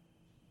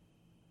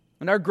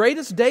 And our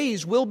greatest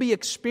days will be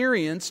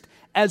experienced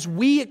as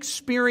we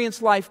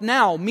experience life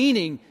now,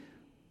 meaning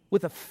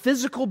with a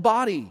physical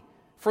body,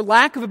 for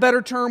lack of a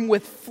better term,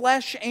 with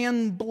flesh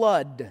and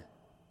blood.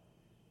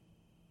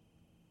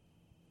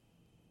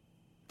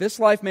 This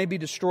life may be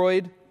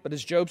destroyed, but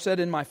as Job said,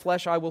 in my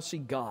flesh I will see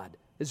God.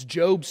 As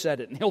Job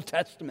said it in the Old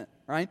Testament,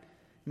 right?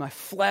 In my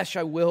flesh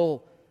I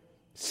will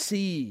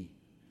see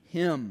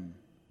Him.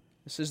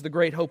 This is the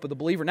great hope of the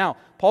believer. Now,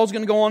 Paul's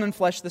going to go on and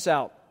flesh this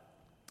out.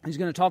 He's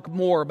going to talk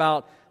more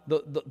about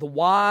the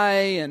why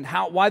and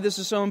why this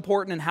is so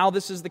important and how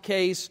this is the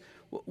case.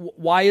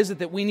 Why is it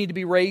that we need to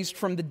be raised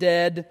from the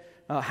dead?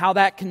 How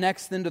that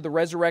connects then to the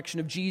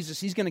resurrection of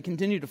Jesus. He's going to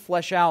continue to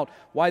flesh out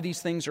why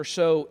these things are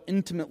so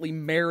intimately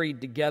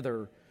married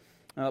together.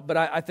 But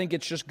I think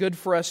it's just good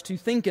for us to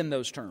think in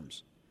those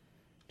terms,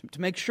 to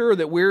make sure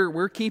that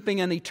we're keeping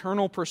an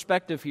eternal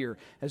perspective here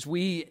as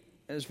we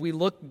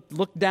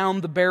look down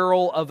the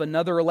barrel of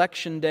another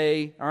election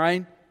day. All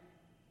right.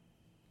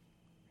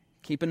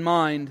 Keep in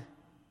mind,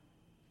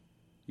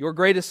 your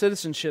greatest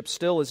citizenship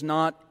still is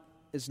not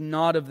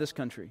of this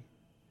country.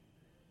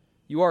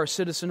 You are a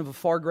citizen of a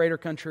far greater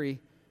country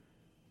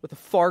with a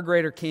far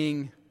greater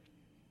king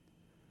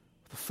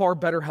a far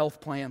better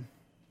health plan,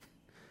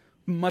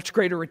 much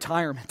greater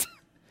retirement.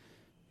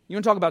 You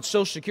want to talk about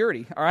Social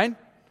Security, all right?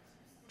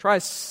 Try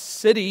a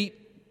city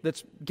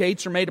that's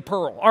gates are made of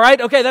pearl, all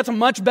right? Okay, that's a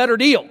much better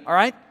deal, all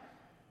right?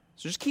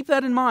 So just keep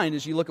that in mind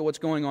as you look at what's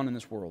going on in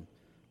this world.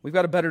 We've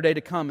got a better day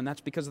to come, and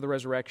that's because of the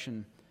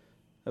resurrection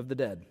of the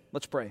dead.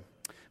 Let's pray.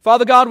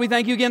 Father God, we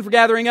thank you again for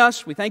gathering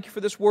us. We thank you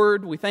for this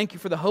word. We thank you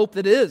for the hope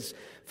that is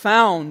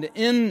found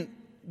in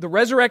the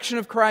resurrection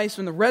of Christ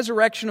and the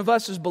resurrection of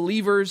us as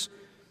believers,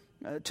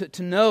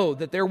 to know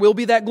that there will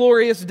be that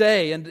glorious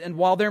day. And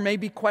while there may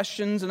be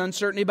questions and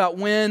uncertainty about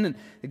when and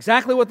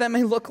exactly what that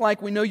may look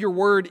like, we know your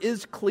word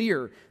is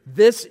clear.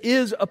 This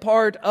is a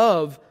part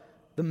of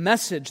the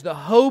message, the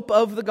hope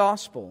of the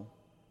gospel.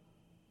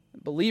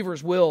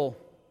 Believers will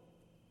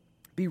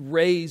be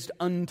raised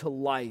unto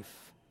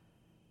life.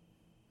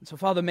 And so,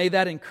 Father, may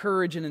that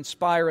encourage and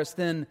inspire us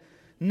then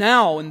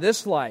now in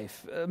this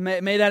life.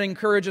 May that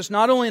encourage us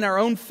not only in our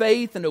own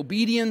faith and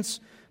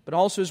obedience, but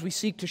also as we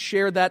seek to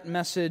share that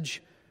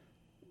message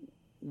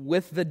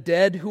with the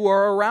dead who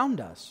are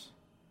around us,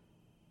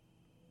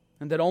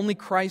 and that only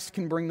Christ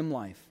can bring them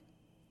life.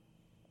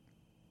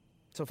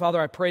 So,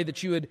 Father, I pray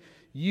that you would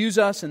use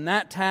us in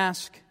that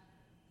task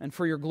and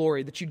for your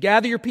glory, that you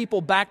gather your people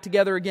back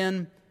together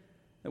again,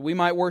 that we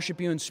might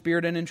worship you in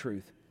spirit and in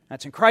truth.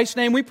 That's in Christ's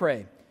name we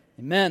pray.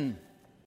 Amen.